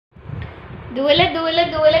දුවල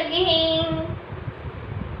ගිහින්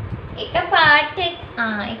එක පාට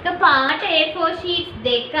A4 sheets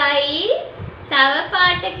දෙකයි තව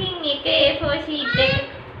පාටකින් එක A4 sheet එක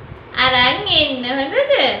අරන් එන්න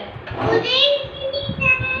හොඳද? Good evening.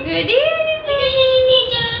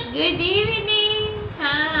 Good evening.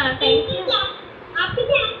 Thank you. අපි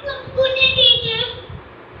දැන් කොහොමද ටීචර්?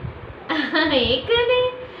 ඒකනේ.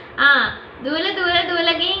 දුවල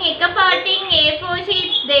ගිහින් එක පාටින් A4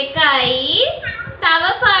 sheets දෙකයි තව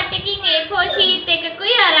පාටකින් A4 sheet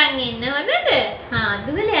එකකුයි අරන් එන්න හොඳද?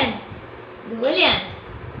 දුවල යන්න.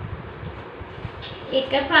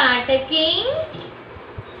 එක පාටකින්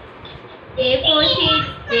A4 sheets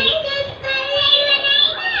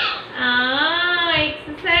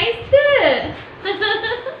exercise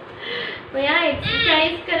ඔයා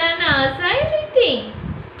exercise කරන්න ආසයිද ඉතින්?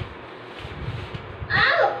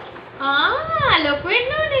 ලොකු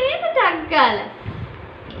වෙන්න ඕනේ නේද ටක් ගාලා?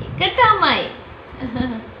 ඒක තමයි.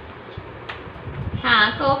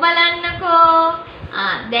 කෝ බලන්නකෝ.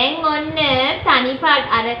 දැන් ඔන්න තනි පාට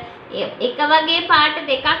අර එක වගේ පාට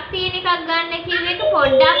දෙකක් තියෙන එකක් ගන්න කිව්ව එක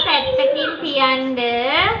පොඩ්ඩක් පැත්තකින් තියන්න.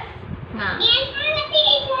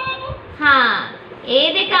 ඒ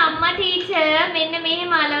දෙක අම්මා ටීචර් මෙන්න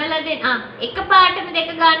මෙහෙම අලවලා දෙන්න. එක පාටම දෙක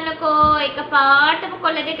ගන්නකෝ. එක පාටම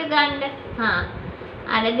කොළ දෙක ගන්න.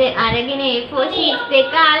 අරගෙන A4 sheets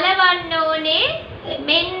දෙක අලවන්න ඕනේ.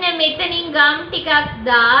 මෙන්න මෙතනින් ගම් ටිකක්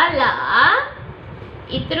දාලා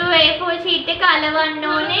ඉතුරු A4 sheet එක අලවන්න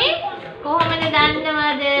ඕනේ. කොහොමද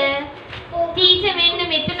දන්නවද? ටීචර් මෙන්න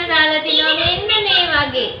මෙතන දාලා තිනවා මෙන්න මේ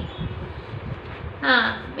වගේ.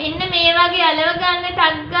 මෙන්න මේ වගේ අලව ගන්න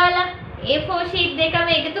ටක් ගාලා A4 sheet දෙකම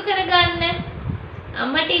එකතු කරගන්න.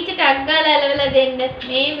 අම්මා ටීචර් ටක් ගාලා අලවලා දෙන්න.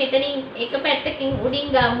 මේ මෙතනින් එක පැත්තකින් උඩින්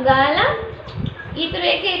ගම් ගාලා ඉතුරු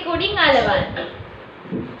එක උඩින් අලවන්න.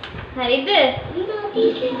 හරිද?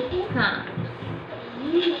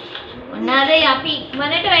 ඔන්නද අපි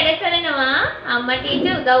ඉක්මනට වැඩ කරනවා. අම්මා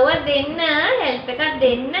ටීචර් උදව්වක් දෙන්න, හෙල්ප් එකක්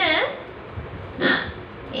දෙන්න.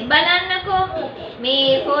 මේ බලන්නකෝ. මේ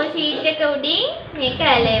A4 sheet එක උඩින් මේක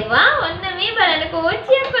ඇලෙව්වා. ඔන්න මේ බලන්න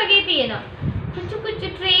කෝච්චියක් වගේ තියෙනවා. කුචු කුචු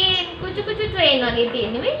ට්‍රේන් වගේ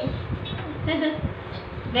තියෙන්නේ මේ.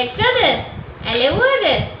 දැක්කද? ඇලෙව්වද?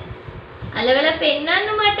 අලවලා පෙන්නන්න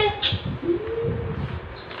මට.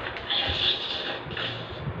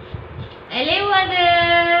 ඇලෙව්වද?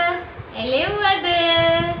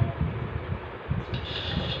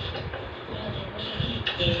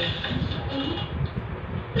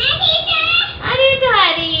 හරියට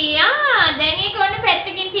හරි. දැන් ඒක ඔන්න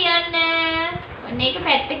පැත්තකින් තියන්න. ඔන්න ඒක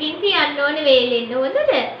පැත්තකින් තියන්න ඕනේ වේලෙන්න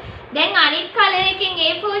හොඳද? දැන් අනිත් කලර් එකෙන්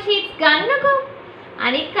A4 sheets ගන්නකෝ.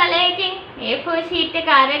 අනිත් කලර් එකෙන් A4 sheet එක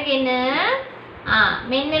අරගෙන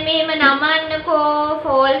මෙන්න මෙහෙම නමන්නකෝ.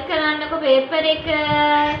 fold කරන්නකෝ paper එක.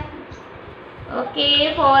 Okay,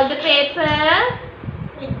 fold the paper.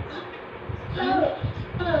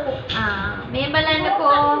 මේ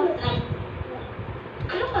බලන්නකෝ.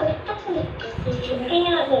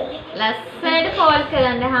 ලස්සනට fold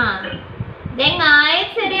කරන්න. දැන් ආයෙත්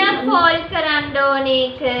සරියක් fold කරන්න ඕනේ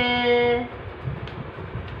ඒක.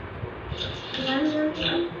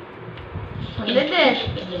 හොඳද?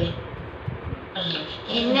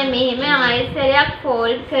 එන්න මෙහෙම ආයෙත් සරියක්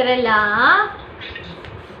fold කරලා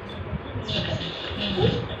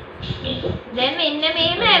දැන් මෙන්න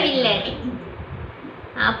මෙහෙම ඇවිල්ලා ඇති.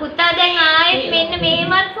 පුතා දැන් ආයෙත් මෙන්න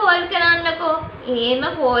මෙහෙමත් fold කරන්නකෝ. එහෙම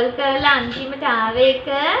fold කරලා අන්තිමට ආව එක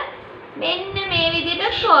මෙන්න මේ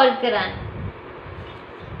විදිහට fold කරන්න.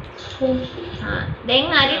 දැන්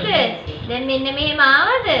හරිද? දැන් මෙන්න මෙහෙම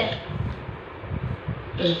ආවද?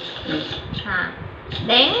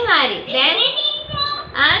 දැන් හරි. දැන්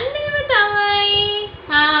අන්නේම තමයි.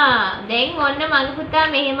 දැන් ඔන්න මගේ පුතා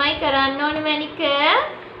මෙහෙමයි කරන්න ඕනේ මැනික.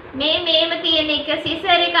 මේ මේම තියෙන එක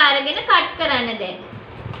සිසර් එක අරගෙන කට් කරන්න දැන්.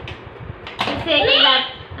 සිසර් එක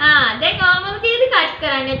දැන් ඕමම තියෙදි කට්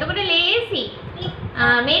කරන්න. එතකොට ලේසි.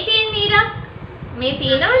 මේ තියෙන ඉරක්. මේ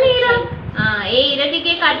තියෙනවල ඉරක්. ඒ ඉර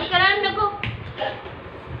දිගේ කට් කරන්නකෝ.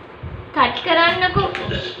 කට් කරන්නකෝ.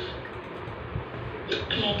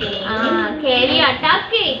 කෑලි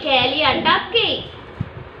 8ක් එයි. කෑලි 8ක් එයි.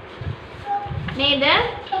 නේද?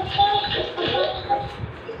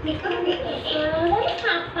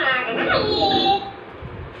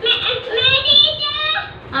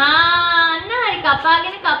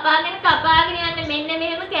 කපාගෙන යන්න මෙන්න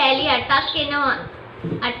මෙහෙම කෑලි 8ක් එනවා.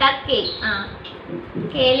 8ක් එයි.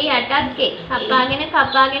 කෑලි 8ක් එයි. කපාගෙන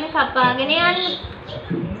යන්න.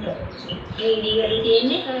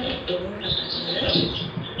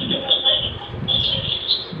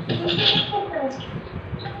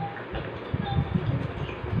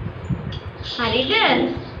 හරිද?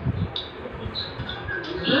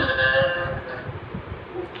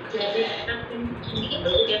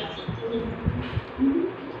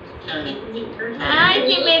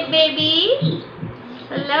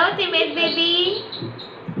 Hello, Timid baby.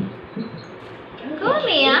 Come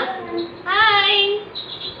here. Hi.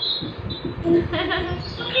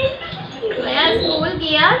 ඔයා ස්කූල්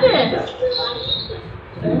ගියාද?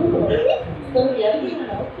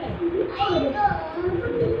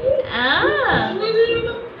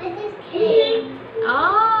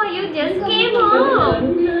 Oh, you just came home.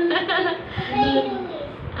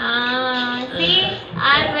 See,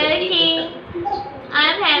 I'm working.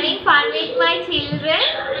 I'm having fun with my children.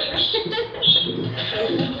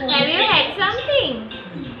 Have you had something?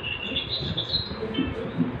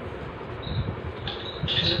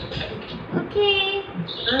 Okay.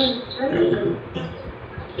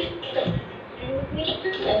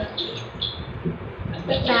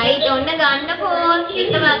 Right, ඔන්න ගන්නකෝ.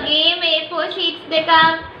 එක වගේම A4 sheets දෙකක්.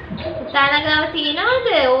 පුතාලා ගාව තියනවද?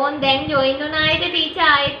 ඕන් දැන් join වුණායිද ටීචර්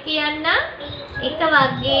ආයෙත් කියන්න. එක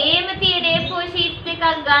වගේම තියෙන A4 sheets දෙකක්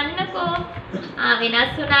ගන්නකෝ.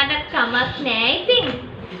 වෙනස් වුණාට කමක් නෑ ඉතින්.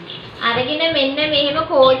 අරගෙන මෙන්න මෙහෙම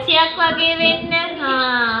කෝච්චියක් වගේ වෙන්න.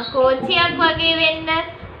 කෝච්චියක් වගේ වෙන්න.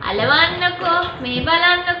 අලවන්නකෝ. මේ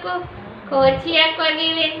බලන්නකෝ. කෝච්චියක්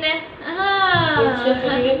වගේ වෙන්න.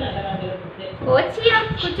 කෝච්චියක්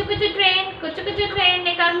කුචු කුචු ට්‍රේන්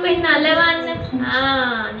එකක් වෙන්න අලවන්න.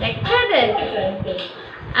 දැක්කද?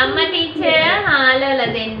 අම්මා ටීචර් හාලවලා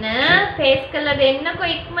දෙන්න, පේස් කරලා දෙන්නකෝ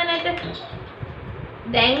ඉක්මනට.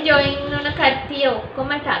 දැන් ජොයින් වුණ කට්ටිය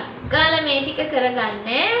ඔක්කොම ටක් ගාලා මේ ටික කරගන්න.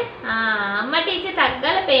 අම්මා ටීචර් ටක්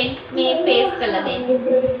ගාලා මේ පේස් කරලා දෙන්න.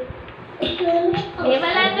 මේ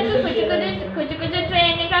බලන්නකෝ කුචු කුචු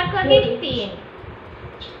ට්‍රේන් එකක් වගේ තියෙන්නේ.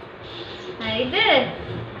 හරිද?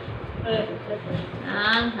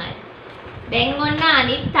 හරි. දැන් ඔන්න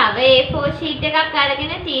අනිත් තව A4 sheet එකක්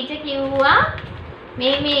අරගෙන ටීචර් කිව්වා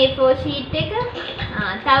මේ A4 sheet එක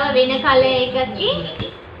තව වෙන කලර් එකකින්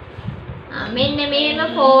මෙන්න මෙහෙම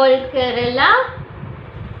fold කරලා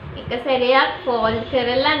එක සැරයක් fold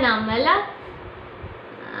කරලා නමලා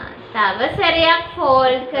තව සැරයක්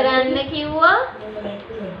fold කරන්න කිව්වා.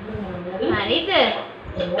 හරිද?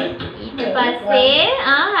 ඊට පස්සේ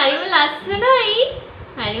හරිම ලස්සනයි.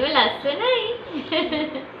 හරිම ලස්සනයි.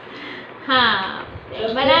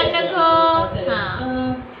 බලන්නකෝ.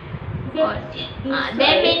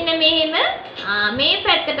 දැන් මෙන්න මෙහෙම මේ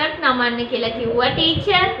පැත්තටත් නමන්න කියලා කිව්වා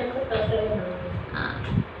ටීචර්.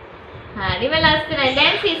 හරිම ලස්සනයි.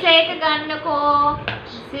 දැන් සිස එක ගන්නකෝ.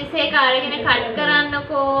 සිස එක අරගෙන කට්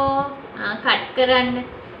කරන්නකෝ. කට් කරන්න.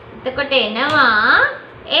 එතකොට එනවා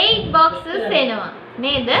 8 boxes එනවා.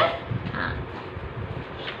 නේද?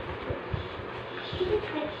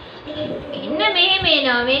 මෙන්න මෙහෙම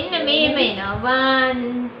එනවා. 1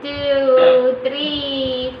 2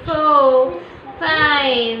 3 4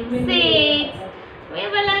 5 6 මේ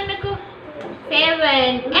බලන්නකෝ 7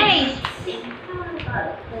 8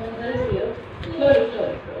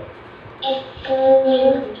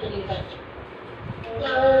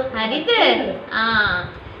 හරිද?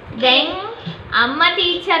 දැන් අම්මා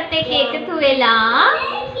ටීචර්ත් එක්ක එකතු වෙලා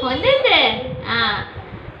හොඳද?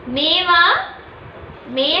 මේවා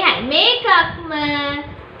මේකක්ම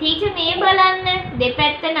ටීචර් මේ බලන්න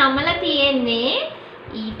දෙපැත්ත නමලා තියෙන්නේ.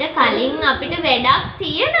 ඊට කලින් අපිට වැඩක්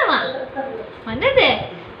තියෙනවා. හොඳද?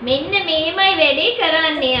 මෙන්න මේමයි වැඩේ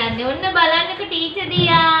කරන්න යන්නේ. ඔන්න බලන්නකෝ ටීචර්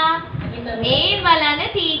දිහා. මේ බලන්න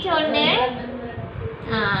ටීචර් ඔන්න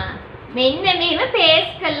මෙන්න මෙහෙම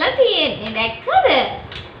පේස්ට් කරලා තියෙන්නේ. දැක්කද?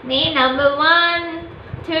 මේ number 1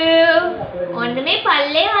 2 ඔන්න මේ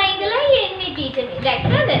පල්ලෙහා ඉඳලා එන්නේ ටීචර්.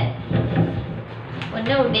 දැක්කද? ඔන්න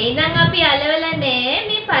උඩේ ඉඳන් අපි අලවලා නෑ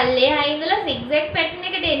මේ පල්ලෙහා ඉඳලා zigzag pattern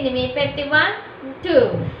එකට එන්නේ. මේ පැත්තේ 1 2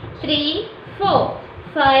 3 4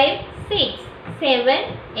 5 6 7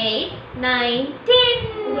 8 9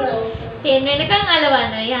 10 වෙනකන්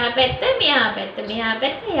අලවන්න. එහා පැත්ත මෙහා පැත්ත මෙහා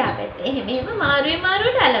පැත්ත එහා පැත්ත. එහෙම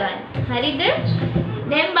මාරුවට අලවන්න. හරිද?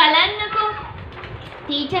 දැන් බලන්නකෝ.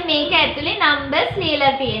 ටීචර් මේක ඇතුලේ numbers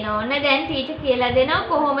ලියලා තියෙනවා. ඔන්න දැන් ටීචර් කියලා දෙනවා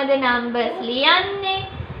කොහොමද numbers ලියන්නේ.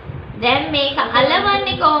 දැන් මේක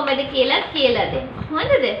අලවන්නේ කොහොමද කියලා දෙන්න.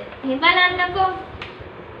 හොඳද? එහෙනම් බලන්නකෝ.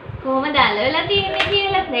 කොහොමද අලවලා තියෙන්නේ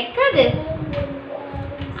කියලා දැක්කද?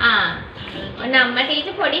 ඔන්න අම්මා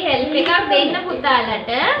ටීචර් පොඩි හෙල්ප් එකක් දෙන්න පුතාලට.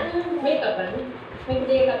 මේක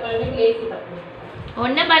කපන්න ලේසි කපන්න.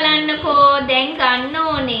 ඔන්න බලන්නකෝ දැන් ගන්න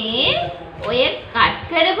ඕනේ ඔය කට්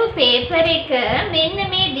කරපු පේපර් එක මෙන්න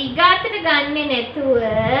මේ දිග අතට ගන්නෙ නැතුව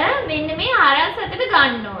මෙන්න මේ හරස් අතට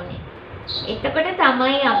ගන්න ඕනේ. එතකොට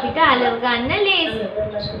තමයි අපිට අලව ගන්න ලේසි.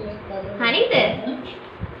 හරිද?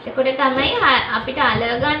 එතකොට තමයි අපිට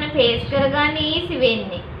අලව ගන්න පේස්ට් කරගන්න ඊසි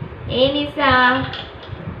වෙන්නේ. ඒ නිසා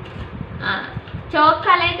චෝක්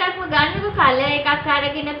කලර් එකක්ම ගන්නකො කලර් එකක්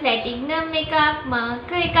අරගෙන ප්ලැටිනම් එකක්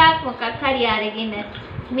මාකර් එකක් මොකක් හරි අරගෙන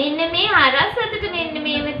මෙන්න මේ හරස් අතට මෙන්න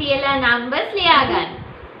මේව තියලා නම්බර්ස් ලියා ගන්න.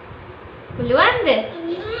 පුළුවන්ද?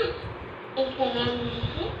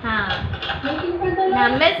 हाँ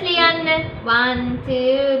नंबर्स लियान 1 2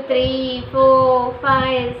 3 4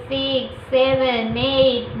 5 6 7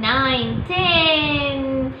 8 9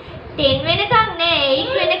 10 10 වෙනකම් නෑ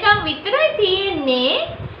 8 වෙනකම් විතරයි තියෙන්නේ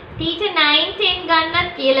ටීචර් 9 10 ගන්නත්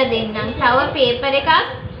කියලා දෙන්නම් තව පේපර් එකක්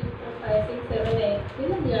 5 6 7 8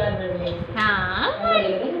 කියලා ලියන්න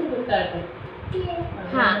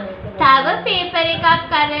हाँ තව පේපර් එකක්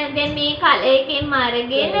අර දැන් මේ කලර් එකෙන්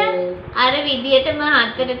අරගෙන අර විදියටම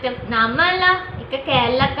හතරට නමලා එක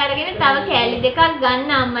කෑල්ලක් අරගෙන තව කෑලි දෙකක්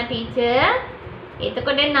ගන්න අම්මා ටීචර්.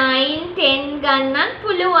 එතකොට 9 10 ගන්නත්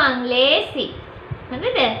පුළුවන් ලේසි.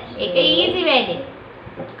 හරිද? ඒක ඊසි වැඩේ.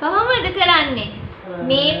 කොහොමද කරන්නේ?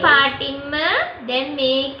 මේ පාටින්ම දැන්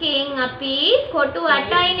මේකෙන් අපි කොටු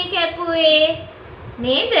 8යිනේ කැපුවේ.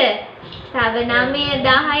 නේද? තව 9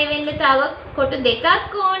 10 වෙන්න තව කොටු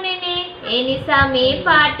දෙකක් ඕනේනේ. ඒ නිසා මේ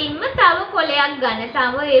පාටින්ම තව කොලයක් ගන්න.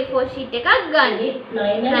 තව A4 sheet එකක් ගන්න.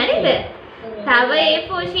 හරිද? තව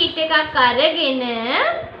A4 sheet එකක් අරගෙන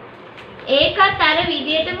ඒකත් අර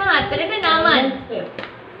විදියටම හතරට නමන්න.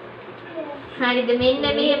 හරිද? මෙන්න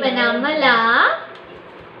මෙහෙම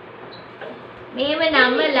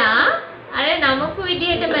නමලා අර නමපු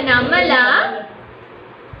විදියටම නමලා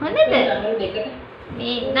හොඳද?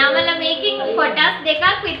 මේ නමලා මේකෙන් කොටස් දෙකක්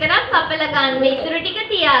විතරක් කපලා ගන්න. ඉතුරු ටික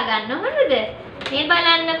තියාගන්න. හොඳද? මේ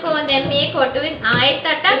බලන්නකෝ දැන් මේ කොටුවෙන් ආයෙත්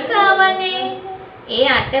 8ක් ආවනේ. ඒ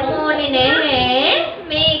 8ම ඕනේ නැහැ.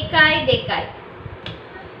 මේ 1යි 2යි.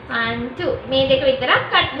 1 2 මේ දෙක විතරක්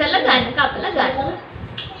කට් කරලා ගන්න කපලා ගන්න.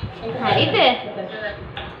 හරිද?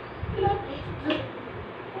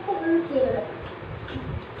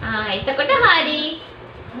 එතකොට හරි.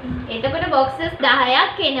 එතකොට boxes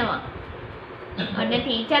 10ක් එනවා. ඔන්න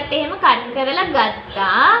ටීචර්ත් එහෙම කට් කරලා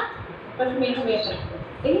ගත්තා. ඊපස්සේ මේක මේක.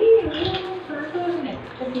 පාටෝනේ.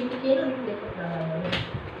 ටීචර් කියන දෙක තමයි.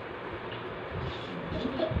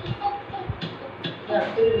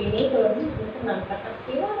 after we need only නම් කටක්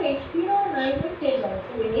තියෙනවා 8 9 10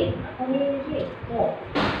 so we need community more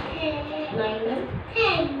 9 and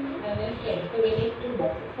 10 so we need two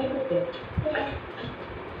boxes okay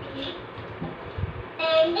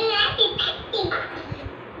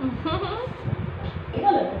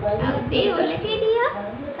Abdi boleh ke dia?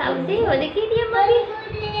 Abdi boleh ke dia mari?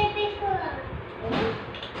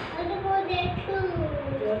 Ada boleh tu.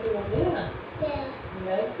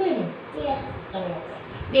 Yeah.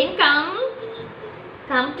 Then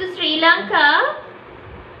come to Sri Lanka.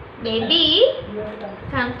 Baby,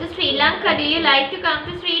 come to Sri Lanka. Do you like to come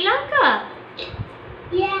to Sri Lanka?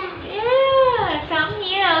 Yeah. Yeah, come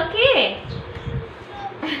here, okay?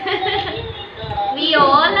 We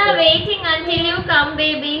all are waiting until you come,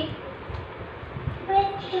 baby.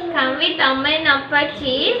 Come with Amma and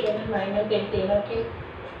Appachi. minus 10 okay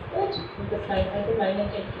because I did minus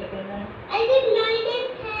 10 I did 9 and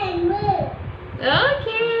 10.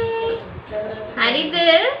 Okay. හරිද?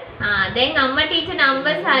 දැන් අම්මා teacher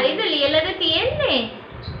numbers හරිද ලියලාද තියෙන්නේ?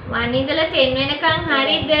 1 ඉඳලා 10 වෙනකන්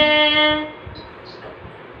හරිද?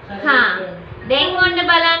 දැන් ඔන්න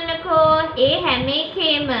බලන්නකෝ. ඒ හැම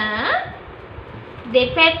එකේම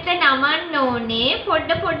දෙපැත්ත නමන්න ඕනේ. පොඩ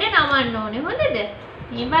නමන්න ඕනේ. හොඳද?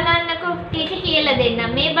 මේ බලන්නකෝ. ටීචර් කියලා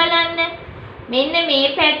දෙන්නම්. මේ බලන්න. මෙන්න මේ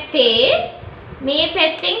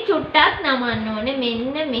පැත්තෙන් චුට්ටක් නමන්න ඕනේ.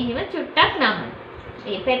 මෙන්න මෙහෙම චුට්ටක් නමන්න.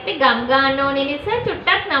 මේ පැත්තේ ගම් ගන්න ඕනේ නිසා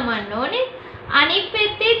චුට්ටක් නමන්න ඕනේ. අනිත්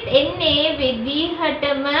පැත්තෙත් එන්නේ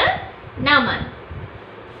විදිහටම නමන්න.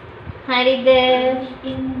 හරිද?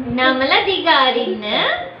 නමලා දිගාරින්න.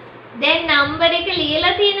 දැන් නම්බර් එක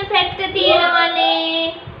ලියලා තියෙන පැත්ත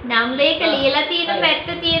තියෙනවනේ. නම්බර් එක ලියලා තියෙන පැත්ත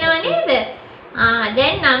තියෙනව නේද?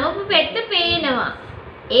 දැන් නමපු පැත්ත පේනවා.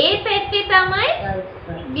 ඒ පැත්තේ තමයි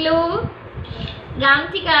glue ගම්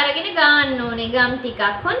ටික අරගෙන ගන්න ඕනේ. ගම් ටිකක්.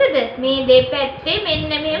 හොඳද? මේ දෙපැත්තේ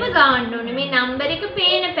මෙන්න මෙහෙම ගන්න ඕනේ. මේ නම්බර් එක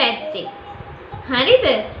පේන පැත්තේ. හරිද?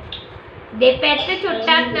 දෙපැත්ත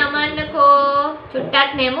චුට්ටක් නමන්නකෝ. චුට්ටක්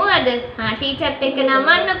නෙමුවද? ටීචර්ත් එක්ක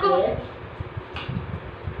නමන්නකෝ.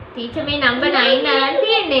 ටීචර් මේ නම්බර් 9 අරන්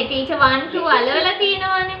තියෙන්නේ. ටීචර් 1 2 අලවලා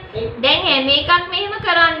තියෙනවනේ. දැන් හැම එකක් මෙහෙම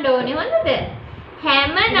කරන්න ඕනේ. හොඳද?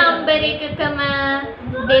 හැම නම්බර් එකකම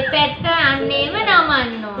දෙපැත්ත අන්නේම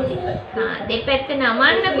නමන්න ඕනේ. දෙපැත්ත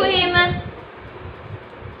නමන්නකෝ එහෙම.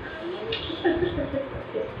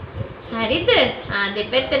 හරිද?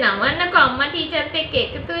 දෙපැත්ත නමන්නකෝ. අම්මා ටීචර්ත් එක්ක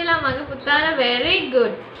එකතු වෙලා මගේ පුතාලා very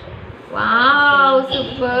good. Wow,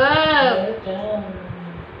 superb.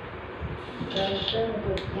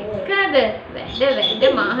 කද වැඩ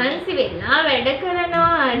මහන්සි වෙලා වැඩ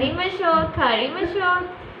කරනවා. හරිම ෂෝක්.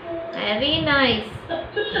 very nice.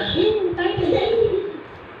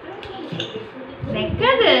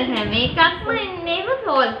 දැක්කද හැම එකක්ම එන්නේම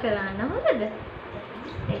සෝල්ව් කරන්න. හොඳද?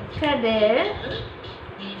 දැක්කද?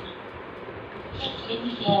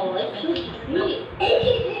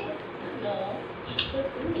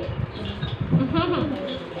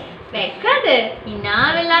 දැක්කද? hina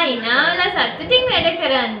වෙලා සතුටින් වැඩ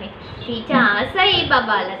කරන්නේ. ටීචර් ආසයි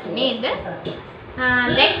බබාලට නේද?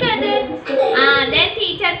 දැක්කද? දැන්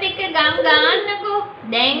ටීචර්ත් එක්ක ගම් ගන්නකෝ.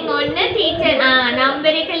 දැන් ඔන්න ටීචර්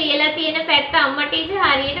නම්බර එක ලියලා තියෙන පැත්ත අම්මා ටීචර්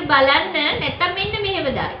හරියට බලන්න. නැත්තම් මෙන්න මෙහෙම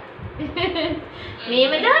දායි.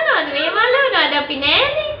 මෙහෙම දානවද? මෙහෙම අල්ලවනවද? අපි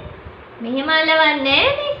නෑනේ. මෙහෙම අල්ලවන්නේ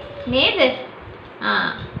නේද?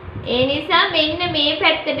 ඒ නිසා මෙන්න මේ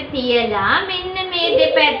පැත්තට තියලා මෙන්න මේ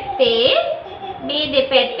දෙපැත්තේ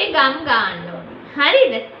ගම් ගන්න ඕනේ.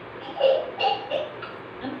 හරිද?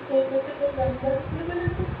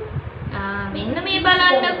 මෙන්න මේ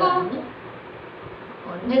බලන්නකෝ.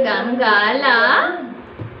 ඔන්න ගම් ගාලා.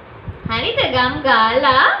 හරිද? ගම්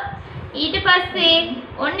ගාලා ඊට පස්සේ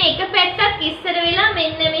ඔන්න එක පැත්තක් ඉස්සර වෙලා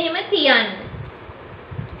මෙන්න මෙහෙම තියන්න.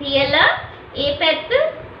 තියලා ඒ පැත්ත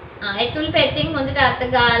ඇතුල් පැත්තෙන් හොඳට අත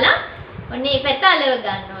ගාලා ඔන්න මේ පැත්ත අලව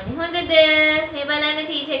ගන්න ඕනේ. හොඳද? මේ බලන්න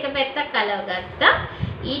ටීචර් එක පැත්තක් අලව ගත්තා.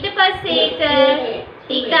 ඊට පස්සේ ඒක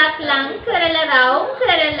ටිකක් ලං කරලා රවුම්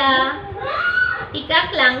කරලා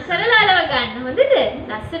අලව ගන්න. හොඳද?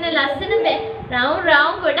 ලස්සන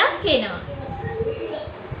රවුම් ගොඩක් එනවා.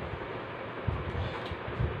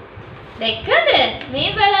 දැක්කද? මේ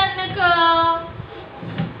බලන්නකෝ.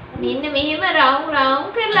 මෙන්න මෙහෙම රවුම්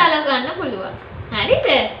කරලා අලව ගන්න පුළුවන්. හරිද?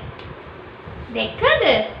 දැක්කද?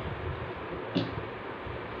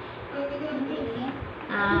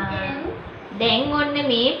 දැන් ඔන්න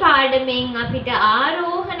මේ පාඩමෙන් අපිට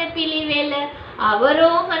ආරෝහණ පිළිවෙල,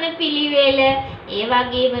 අවරෝහණ පිළිවෙල, ඒ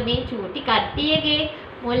වගේම මේ චූටි කට්ටියගේ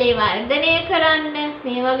මොලේ වර්ධනය කරන්න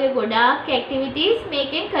මේ වගේ ගොඩාක් ඇක්ටිවිටීස්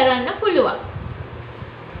මේකෙන් කරන්න පුළුවන්.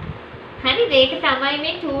 හරිද? ඒක තමයි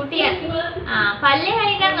මේ චූටි පල්ලෙහා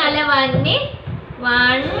ඉඳන් අලවන්නේ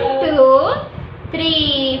 1 2 3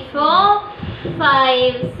 4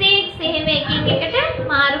 5 6 එහෙම එකින් එකට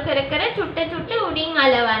මාරු කර චුට්ට උඩින්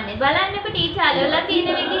අලවන්නේ. බලන්නකෝ ටීචර් අලවලා තියෙන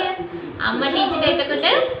විදිය. අම්මා ටීචර්ට එතකොට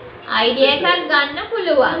අයිඩියා එකක් ගන්න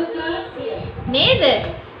පුළුවන්. නේද?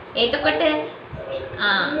 එතකොට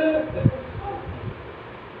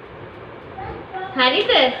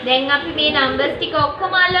හරිද? දැන් අපි මේ නම්බර්ස් ටික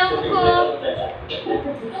ඔක්කොම අලවමුකෝ.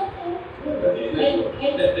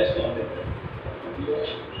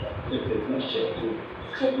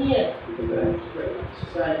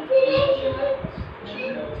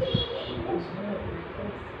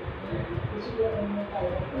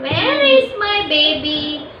 Where is my baby?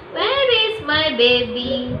 Where is my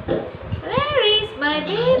baby? Where is my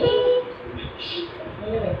baby?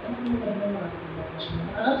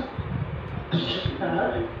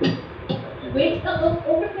 Wait,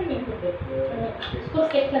 open the window. इसको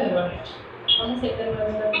second one. हम second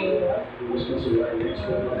one का बोलेगा.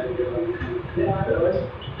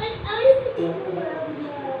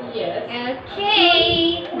 Yes.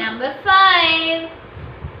 Okay, number 5.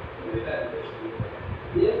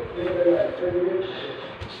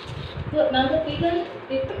 So number 3 is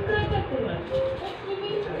different kind of one.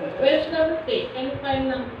 Where's number 3? Can you find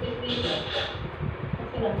number 3?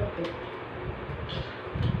 Okay, number 3.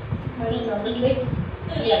 Number 3?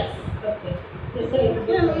 Yes. Okay. This is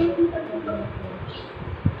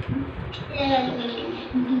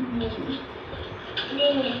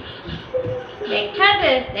දැක්කද?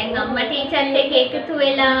 දැන් අම්මා ටීචර්ත් එක්ක එකතු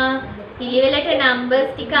වෙලා පිළිවෙලට නම්බර්ස්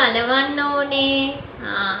ටික අලවන්න ඕනේ.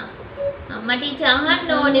 අම්මා ටීචර් අහන්න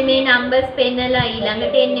ඕනේ මේ නම්බර්ස් පෙන්නලා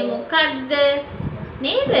ඊළඟට එන්නේ මොකක්ද?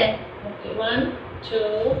 නේද? Okay, 1 2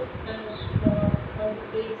 and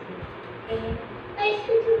 3. I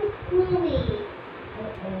should do movie.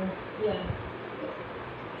 Yeah.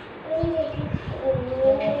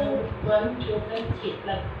 1 2 and 3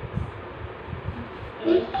 like.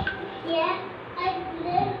 Yeah, I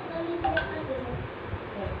love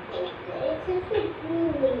it's just a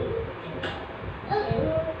movie.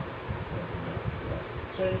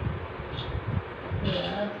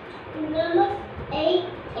 Yeah. Number 8.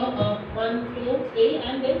 1 2 3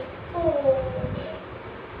 and then 4. yeah.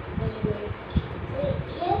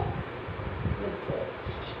 Yeah.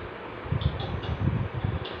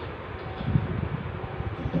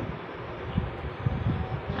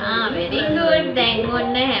 very good. දැන්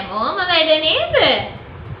ඔන්න හැමෝම වැඩ නේද?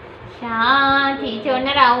 ටීචර් ඔන්න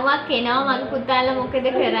රවුමක් එනවා මගේ පුතාලා මොකද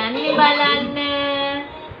කරන්නේ බලන්න.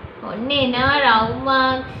 ඔන්න එනවා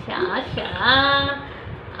රවුමක් ශාෂා.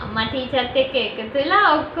 අම්මා ටීචර්ත් එක්ක එකතු වෙලා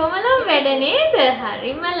ඔක්කොමලා වැඩ නේද?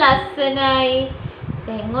 හරිම ලස්සනයි.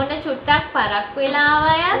 දැන් ඔන්න චුට්ටක් පරක් වෙලා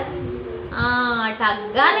ආවයත්. ටක්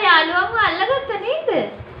ගාලා යාළුවන්ව අල්ලගත්ත නේද?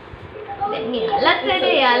 දැන්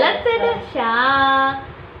යාළත් වැඩ ශා.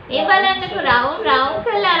 මේ බලන්නකෝ රවුම්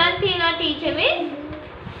කරලා අරන් තියනවා ටීචර් මේ.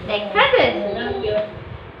 දැක්කද?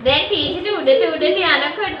 දැන් ටීචර් උඩට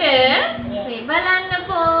යනකොට මේ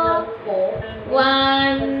බලන්නකෝ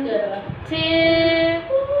 1 2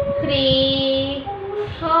 3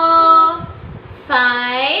 4 5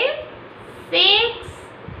 6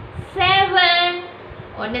 7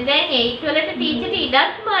 ඔන්න දැන් 8 වලට ටීචර්ට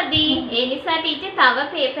ඉඩක් මදි. ඒ නිසා ටීචර් තව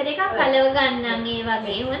පේපර් එකක් අලව ගන්නම් ඒ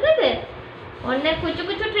වගේ. හොඳද? ඔන්න කුචු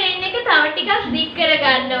ට්‍රේන් එක තව ටිකක් දික් කර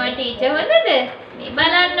ගන්නවා ටීචර්. හොඳද? මේ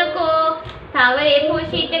බලන්නකෝ. තව A4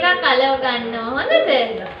 sheet එකක් අලව ගන්නවා. හොඳද?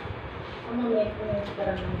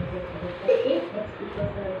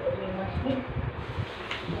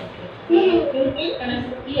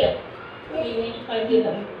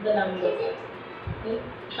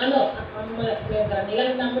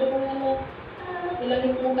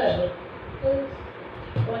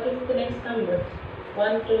 What is the next number?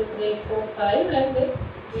 1, 2, 3, 4, 5 and then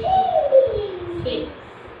 6.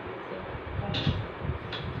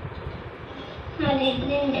 Very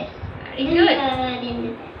good.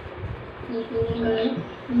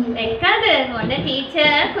 දැක්කද? ඔන්න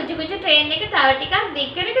ටීචර් කුචු ට්‍රේන් එක තව ටිකක් දික්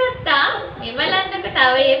කරගත්තා. මේ බලන්නක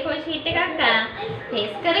තව A4 sheet එකක්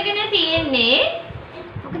ටෙස්ට් කරගෙන තියෙන්නේ.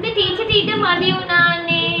 මොකද ටීචර්ට ඊට මදි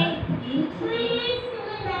වුණානේ.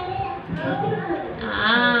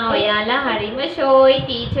 ඔයාලා හරිම ෂෝයි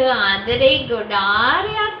ටීචර් ආදරේ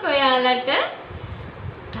ගොඩාරියක් ඔයාලට.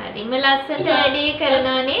 හරිම ලස්සනට වැඩේ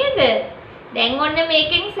කරනවා නේද? දැන් ඔන්න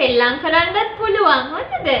මේකෙන් සෙල්ලම් කරන්නත් පුළුවන්.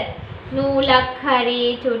 හොඳද? නූලක් හරි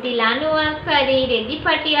චුටි ලණුවක් හරි රෙදි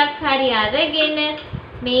පටියක් හරි අරගෙන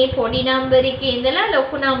මේ පොඩි නම්බර එකේ ඉඳලා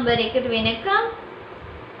ලොකු නම්බර එකට වෙනකම්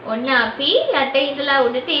ඔන්න අපි යට ඉඳලා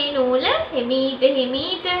උඩට ඒ නූල හිමීට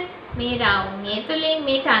මේ රවුම් එකතුලින්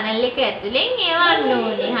මේ ටනල් එක ඇතුලෙන් එවන්න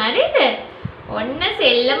ඕනේ. හරිද? ඔන්න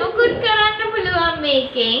සෙල්ලමකුත් කරන්න පුළුවන්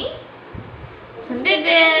මේකෙන්. හොඳද?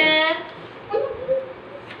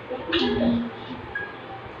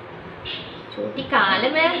 චූටි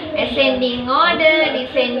කාලෙම ascending order,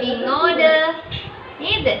 descending order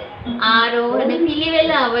නේද? ආරෝහණ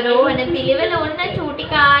පිළිවෙල, අවරෝහණ පිළිවෙල ඔන්න චූටි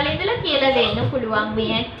කාලේ ඉඳලා කියලා දෙන්න පුළුවන්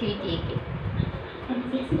මේ ඇක්ටිවිටි එකේ.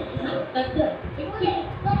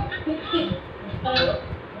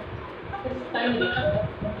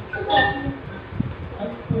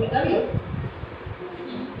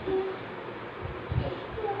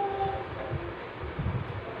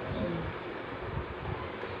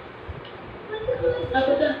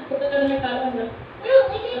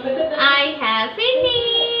 I have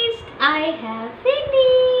finished.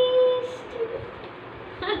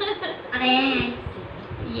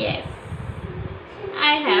 Yes,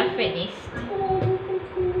 I have finished.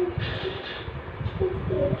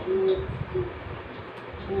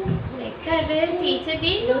 Lekada teacher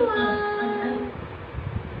dinuwa.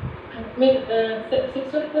 May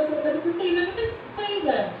 6 or 7 kailangan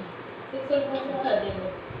 6 or 7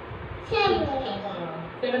 7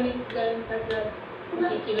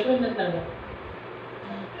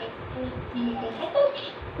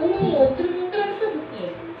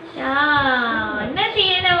 ඔන්න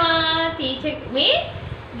තියෙනවා ටීචර් මේ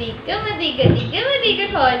දිගම දිග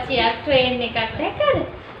කෝච්චියක් ට්‍රේන් එකක් දැක්කද?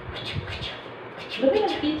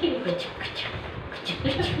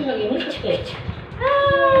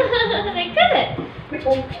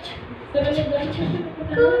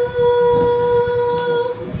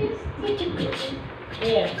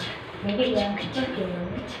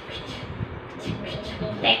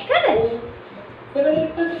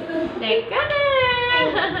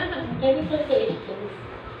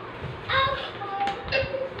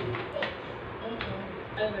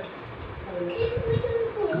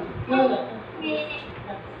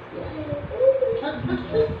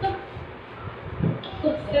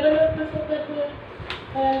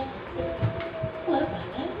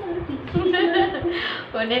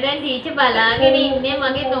 ඔන්න දැන් ටීචර් බලාගෙන ඉන්නේ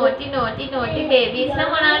මගේ නෝටි බේබීස්ලා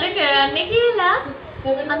මොනවද කරන්නේ කියලා.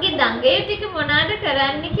 මගේ දඟේ ටික මොනවද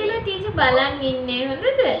කරන්නේ කියලා ටීචර් බලන් ඉන්නේ.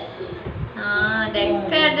 හොඳද?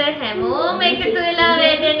 දැක්කද හැමෝම එකතු වෙලා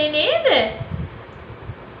වැඩනේ නේද?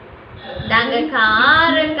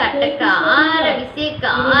 දඟකාර, කටකාර,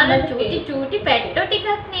 විසිකාර, චූටි පැට්ටෝ ටිකක්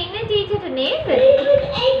නේ ඉන්නේ ටීචර්ට නේද?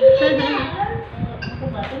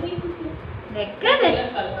 දැක්කද?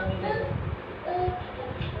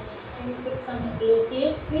 Can you put some glue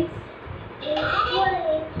here, please?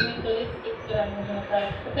 මේක ස්ටික් කරන්න ඕන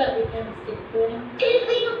තාක්ෂක we can stick to it. Can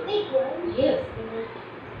we make a big one? Yes.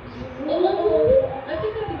 Oh, I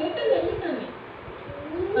think I get it every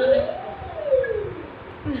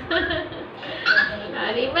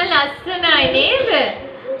හරිම ලස්සනයි නේද?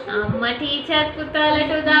 අම්මා ටීචර්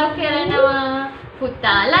පුතාලට උදව් කරනවා.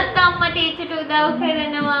 පුතාලත් අම්මා ටීචර්ට උදව්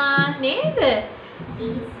කරනවා නේද?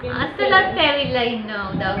 අසලත් ඇවිල්ලා ඉන්නවා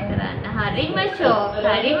උදව් කරන්න. හරිම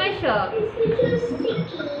ෂෝක්.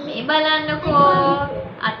 මේ බලන්නකෝ.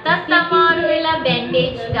 අතත් අමාරු වෙලා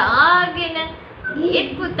බැන්ඩේජ් දාගෙන ඒත්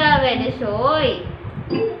පුතා වැඩ ෂෝයි.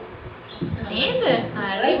 නේද?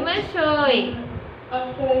 හරිම ෂෝයි.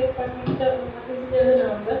 After I submit the what is the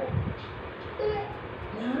number?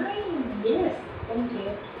 9. Yes. Okay.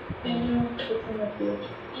 Can you put some of your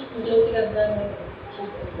look at the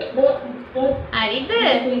හරිද?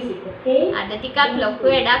 okay? අද ටිකක් ලොකු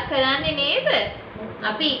වැඩක් කරන්නේ නේද?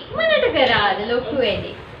 අපි ඉක්මනට කරාද ලොකු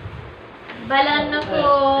වැඩේ?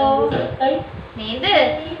 බලන්නකෝ. නේද?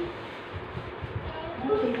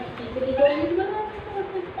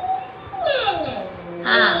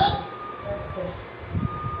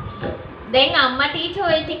 දැන් අම්මා ටීචර්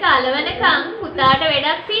ඔය ටික අලවනකම් පුතාට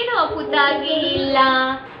වැඩක් තියෙනවා. පුතා ගිහිල්ලා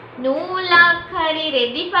නූලක් හරි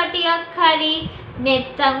රෙදි පටියක් හරි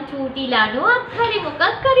නැත්තම් චූටි ලණුවක් හරි මොකක්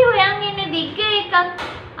හරි හොයන් එන්න දිග්ග එකක්.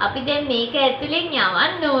 අපි දැන් මේක ඇතුලෙන්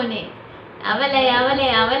යවන්න ඕනේ. අවල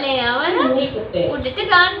උඩට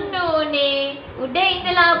ගන්න ඕනේ. උඩ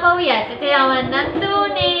ඉඳලා ආපහු යටට යවන්නත්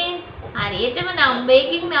ඕනේ. හරියටම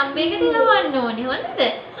නම්බරයකින් නම්බරයකට යවන්න ඕනේ. හොඳද?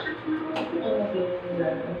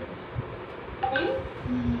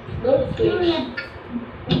 Good switch.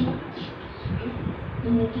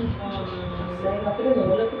 Saya nak kena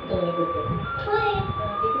nolak tu ni betul.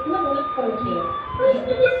 Kita cuma nolak kalau dia.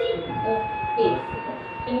 Yes.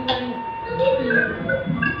 Ini kan.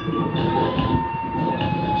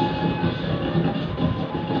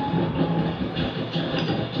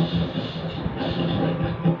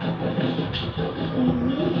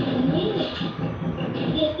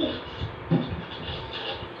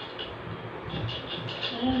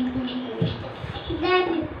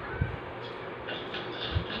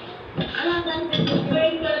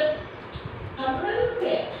 Very good.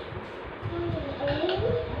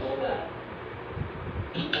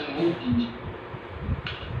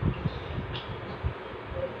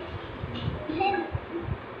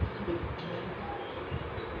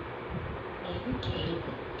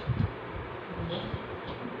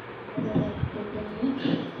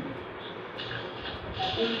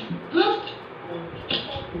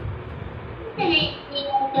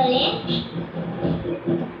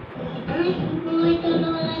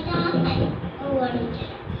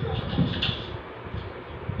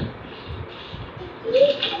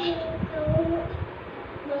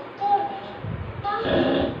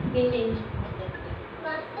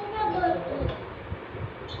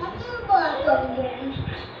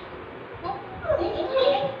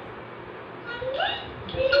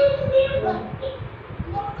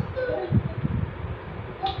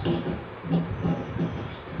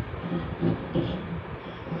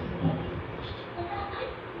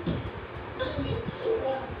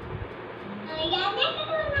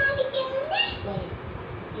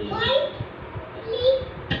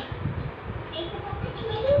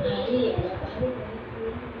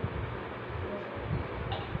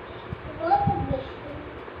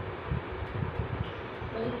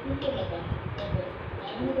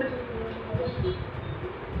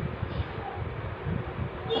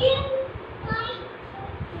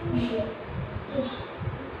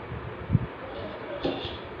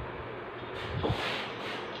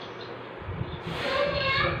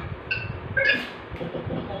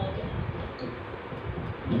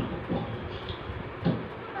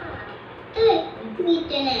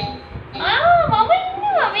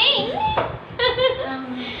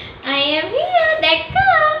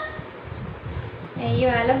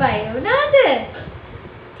 ඔයාලා බය වුණාද?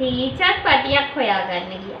 ටීචර් පටියක්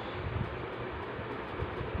හොයාගන්න ගියා.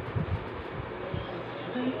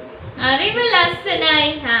 හරිම ලස්සනයි.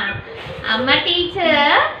 අම්මා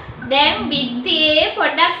ටීචර් දැන් බිත්තියේ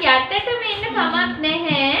පොඩක් යටට මෙන්න කමක්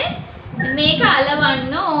නැහැ. මේක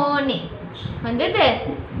අලවන්න ඕනේ. හොඳද?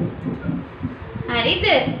 හරිද?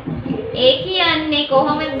 ඒ කියන්නේ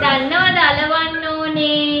කොහොමද දන්නවද අලවන්න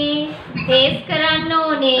ඕනේ? ටෙස්ට් කරන්න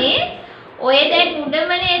ඕනේ. ඔය දැන්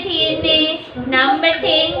උඩමනේ තියෙන්නේ නම්බර්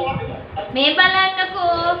 10. මේ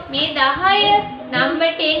බලන්නකෝ මේ 10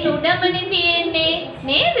 නම්බර් 10 උඩමනේ තියෙන්නේ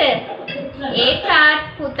නේද? ඒකත්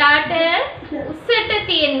පුතාට උසට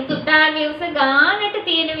තියෙන පුතාගේ උස ගානට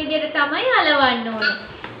තියෙන විදිහට තමයි අලවන්න ඕනේ.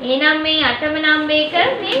 එහෙනම් මේ 8ම නම්බර් එක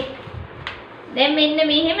මේ දැන් මෙන්න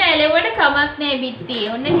මෙහෙම ඇලෙවට කමක් නැහැ බිත්තිය.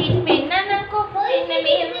 ඔන්න ටීචර් පෙන්නන්නම්කෝ. මෙන්න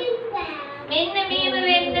මෙහෙම. මෙන්න මෙහෙම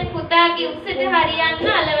වෙන්න පුතාගේ උස්සට හරියන්න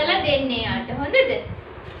අලවලා දෙන්න යාට. හොඳද?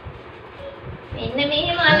 මෙන්න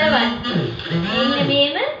මෙහෙම අලවන්න. මෙන්න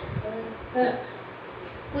මෙහෙම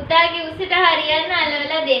පුතාගේ උස්සට හරියන්න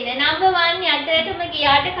අලවලා දෙන්න. නම්බර් 1 යටටම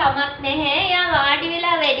ගියාට කමක් නැහැ. එයා වාඩි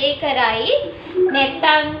වෙලා වැඩේ කරයි.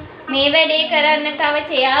 නැත්තම් මේ වැඩේ කරන්න තව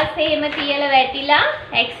චෙයාර්ස් එහෙම තියලා වැටිලා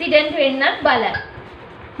ඇක්සිඩන්ට් වෙන්නත් බලන්න.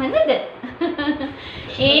 හොඳද?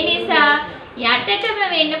 ඒ නිසා යටටම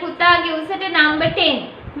වෙන්න පුතාගේ උසට නම්බර් 10.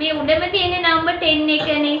 මේ උඩම තියෙන නම්බර් 10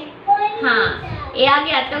 එකනේ. හා.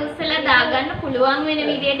 එයාගේ අත උස්සලා දාගන්න පුළුවන් වෙන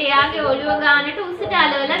විදිහට එයාගේ ඔළුව ගානට උසට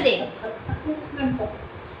අලවලා දෙන්න.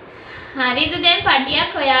 හරිද? දැන් පටියක්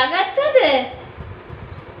හොයාගත්තද?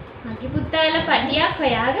 මගේ පුතාලා පටියක්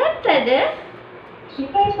හොයාගත්තද?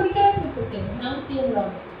 Siapa yang berikan nanti yang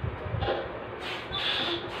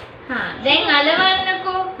දැන්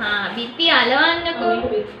අලවන්නකෝ. බිත්ති අලවන්නකෝ.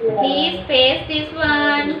 Please paste this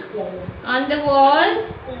one on the wall.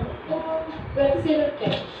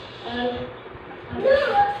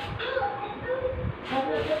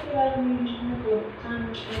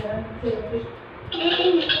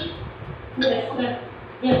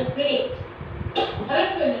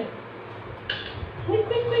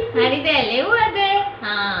 හරිද? ලෙව්වද?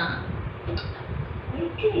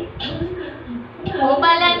 ඔය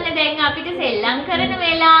බලන්න දැන් අපිට සෙල්ලම් කරන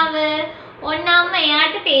වෙලාව ඔන්නම්ම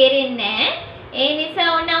එයාට තේරෙන්නේ නැහැ. ඒ නිසා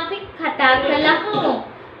ඔන්න අපි කතා කළාමු.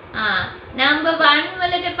 නම්බර් 1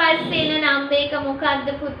 වලට පස්සේ එන නම්බර් එක මොකද්ද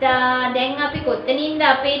පුතා? දැන් අපි කොතනින්ද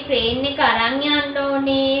අපේ ට්‍රේන් එක අරන් යන්න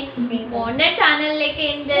ඕනේ? මොන ටනල්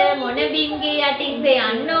එකෙන්ද මොන බින්ගේ යටින්ද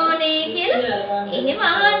යන්න ඕනේ කියලා එහෙම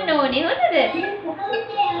අහන්න ඕනේ. හොඳද?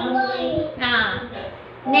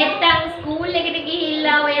 නැත්තම් ස්කූල් එකට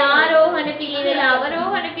ගිහිල්ලා ඔය ආරෝහණ පිළිවෙල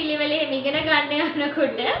අවරෝහණ පිළිවෙල එහෙම ඉගෙන ගන්න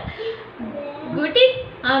යනකොට ගුටි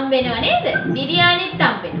හම්බෙනව නේද? බිරියානිත්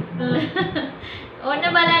හම්බෙනවා. ඔන්න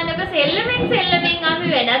බලන්නකො සෙල්ලමෙන් අපි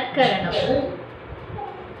වැඩක් කරනවා.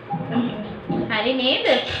 හරි නේද?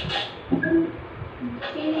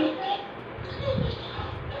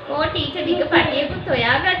 ටීචර් දිග පටියකුත්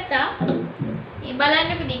හොයාගත්තා. මේ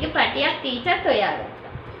බලන්නකො දිග පටියක් ටීචර්ත් හොයාගත්තා.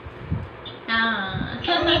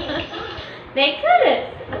 දෙකද?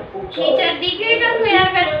 ටීචර් දිග එකක්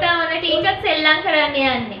හොයාගත්තා. ඔන්න ටීචර් සෙල්ලම් කරන්න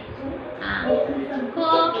යන්නේ.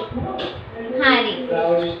 හරි.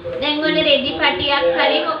 දැන් ඔන්න රෙදි පටියක්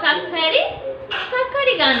හරි මොකක් හරි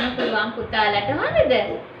ගන්න පුළුවන් පුතාලට. හොඳද?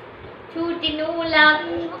 චූටි නූලක්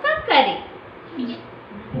මොකක් හරි.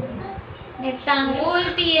 නැත්තම් වෝල්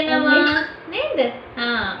තියනවා නේද?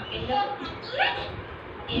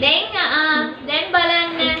 දැන්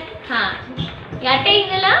බලන්න. යට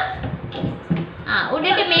ඉඳලා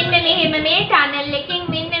උඩට මෙන්න මෙහෙම මේ ටනල් එකෙන්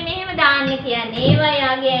මෙන්න මෙහෙම දාන්න කියන්නේ. ඒවා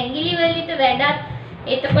යාගේ ඇඟිලි වලට වැඩක්.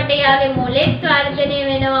 එතකොට යාගේ මොලෙත් වර්ධනය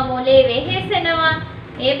වෙනවා, මොලේ වෙහෙසෙනවා.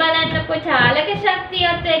 ඒ බලන්නකො චාලක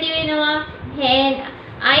ශක්තියත් වැඩි වෙනවා.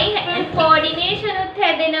 eye hand coordination උත්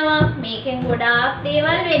හැදෙනවා. මේකෙන් ගොඩාක්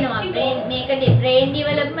දේවල් වෙනවා. මේක brain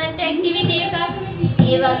development activity එකක්.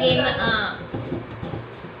 ඒ වගේම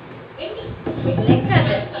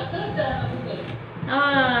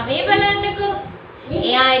මේ බලන්නකො.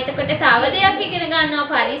 එයා එතකොට තව දෙයක් ඉගෙන ගන්නවා.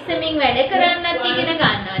 පරිස්සමින් වැඩ කරන්නත් ඉගෙන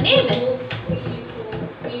ගන්නවා නේද?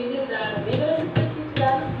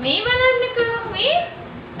 මේ බලන්නකො.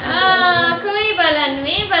 කොයි බලන්න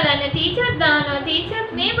මේ බලන්න ටීචර් දානවා. ටීචර්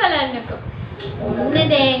මේ බලන්නකො. ඔන්න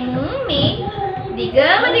දැන් මේ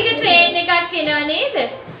දිගම දිග ට්‍රේන් එකක් එනවා නේද?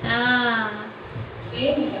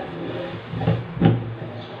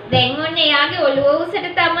 දැන් ඔන්න එයාගේ ඔළුව උසට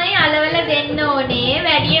තමයි අලවලා දෙන්න ඕනේ.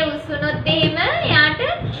 වැඩි උස්සුනොත් එහෙම එයාට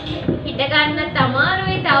හිට ගන්න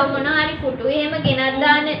අමාරුයි. තව මොන හරි පුටු එහෙම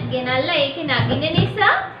ගෙනල්ලා ඒකේ නගින්න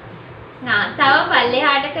නිසා තව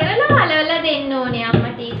පල්ලෙහාට කරලා අලවලා දෙන්න ඕනේ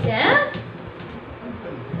අම්මා teacher.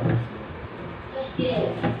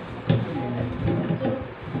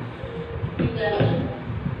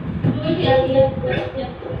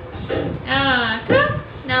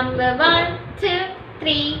 Number 1, 2,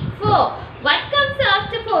 3, 4. What comes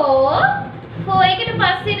after 4? 4 එකට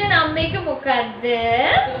පස්සේ එන නම්බර් එක මොකද්ද?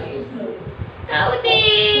 කවුද?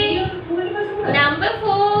 Number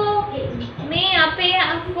 4. මේ අපේ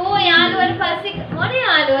 4 යාළුවට පස්සේ මොන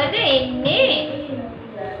යාළුවද එන්නේ?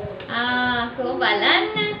 කො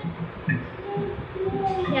බලන්න.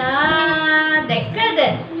 දැක්කද?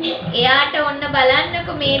 එයාට ඔන්න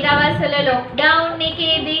බලන්නකො මේ දවස්වල ලොක්ඩවුන්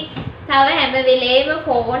එකේදී තව හැම වෙලේම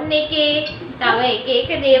ෆෝන් එකේ තව එක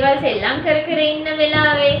දේවල් සෙල්ලම් කර ඉන්න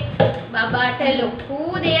වෙලාවේ බබාට ලොකු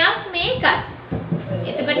දෙයක් මේකත්.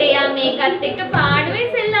 එතකොට එයා මේකත් එක්ක පාඩුවේ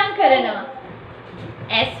සෙල්ලම් කරනවා.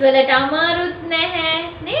 ඇස් වලට අමාරුත් නැහැ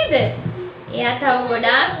නේද? එයා තව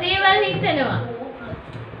ගොඩාක් දේවල් හිතනවා.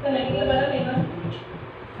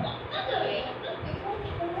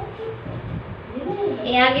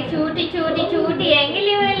 එයාගේ චූටි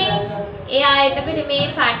ඇඟිලි වලින් එයා එතකොට මේ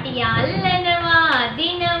පටි අල්ලනවා,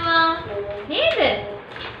 අදිනවා නේද?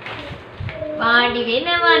 වාඩි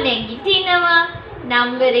වෙනවා, නැගිටිනවා,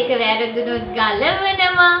 නම්බර් එක වැරදුනොත්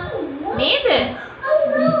ගලවනවා නේද?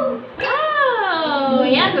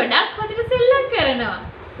 එයා ගොඩක් හොඳට සෙල්ලම් කරනවා.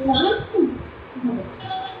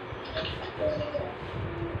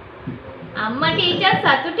 අම්මා ටීචර්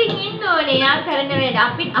සතුටින් ඉන්න ඕනේ එයා කරන වැඩ.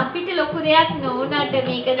 අපිට ලොකු දෙයක් නොවුනට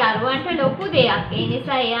මේක දරුවන්ට ලොකු දෙයක්. ඒ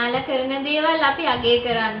නිසා එයාලා කරන දේවල් අපි අගය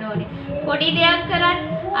කරන්න ඕනේ. පොඩි දෙයක් කරත්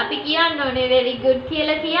අපි කියන්න ඕනේ very good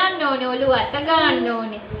කියලා කියන්න ඕනේ. ඔළුව අත ගන්න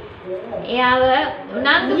ඕනේ. එයාව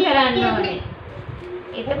උනන්දු කරන්න ඕනේ.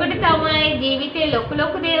 එතකොට තමයි ජීවිතේ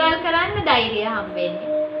ලොකු දේවල් කරන්න ධෛර්යය හම්බෙන්නේ.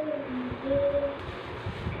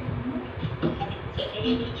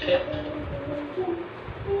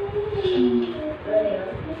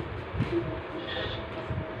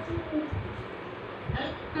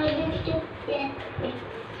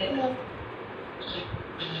 very nice.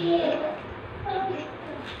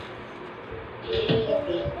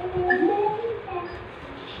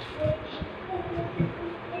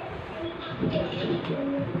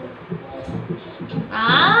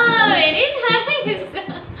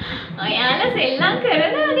 ඔයාලා සෙල්ලම්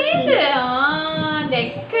කරනවා නේද?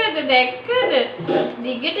 දැක්කද?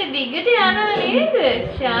 දිගට යනවා නේද?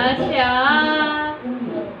 ශාෂා.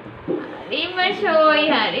 හරිම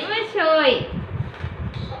ෂෝයි.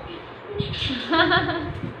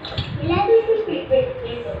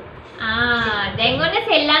 දැන් ඔන්න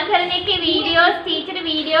සෙල්ලම් කරන එකේ වීඩියෝස් ටීචර්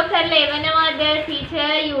වීඩියෝ කරලා එවනවාද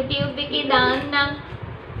ටීචර් YouTube එකේ දාන්නම්.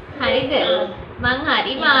 හරිද? මං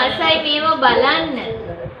හරිම ආසයි මේව බලන්න.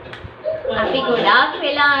 අපි ගොඩාක්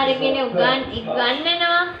වෙලා අරගෙන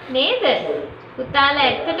ඉගන්නනවා නේද? පුතාලා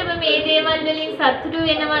ඇත්තටම මේ දේවල් වලින් සතුටු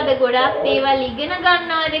වෙනවද? ගොඩාක් දේවල් ඉගෙන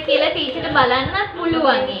ගන්නවද කියලා ටීචර්ට බලන්නත්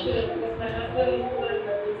පුළුවන් ඒකේ.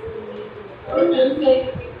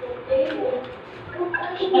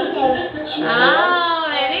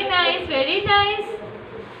 very nice.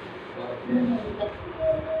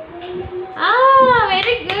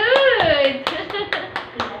 very good.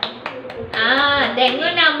 දැන්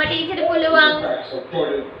ඔන්න අම්මා ටීචර්ට පුළුවන්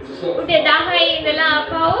උදේ 10 ඉඳලා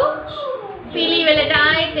ආපහු පිළිවෙලට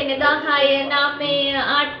ආයෙත් එන්න 10 9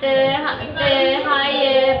 8 7 6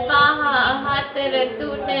 5 4 3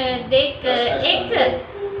 2 1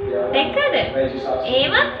 දැක්කද?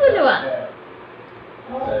 ඒවත් පුළුවන්.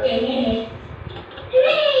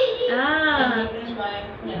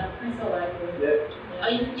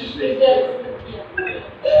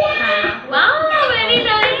 Wow, very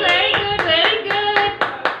nice, very good.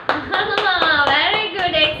 Very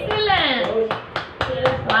good, excellent.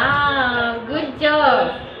 Wow, good job.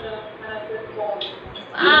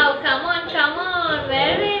 Wow, come on.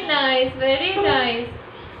 Very nice.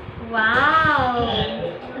 Wow.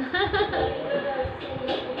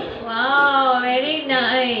 Wow, very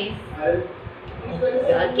nice.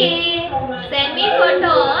 Okay, send me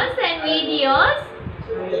photos and videos.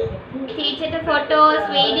 Teacher the photos,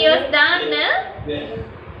 videos done.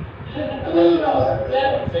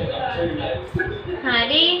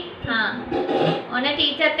 Hari, ona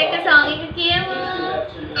teacher ekka song එක කියමු.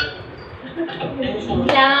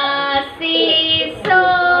 Class is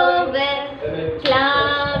over.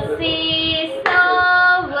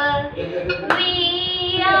 We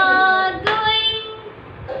are going.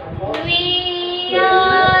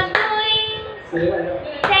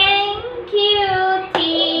 Thank you,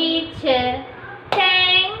 teacher.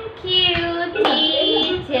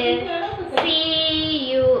 See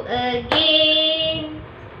you again.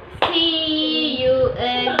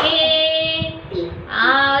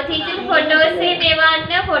 Teacher photos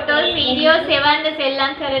photos, videos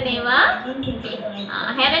සෙල්ලම් කරනවා.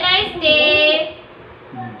 Have a nice day.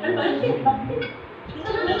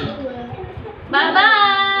 Bye bye.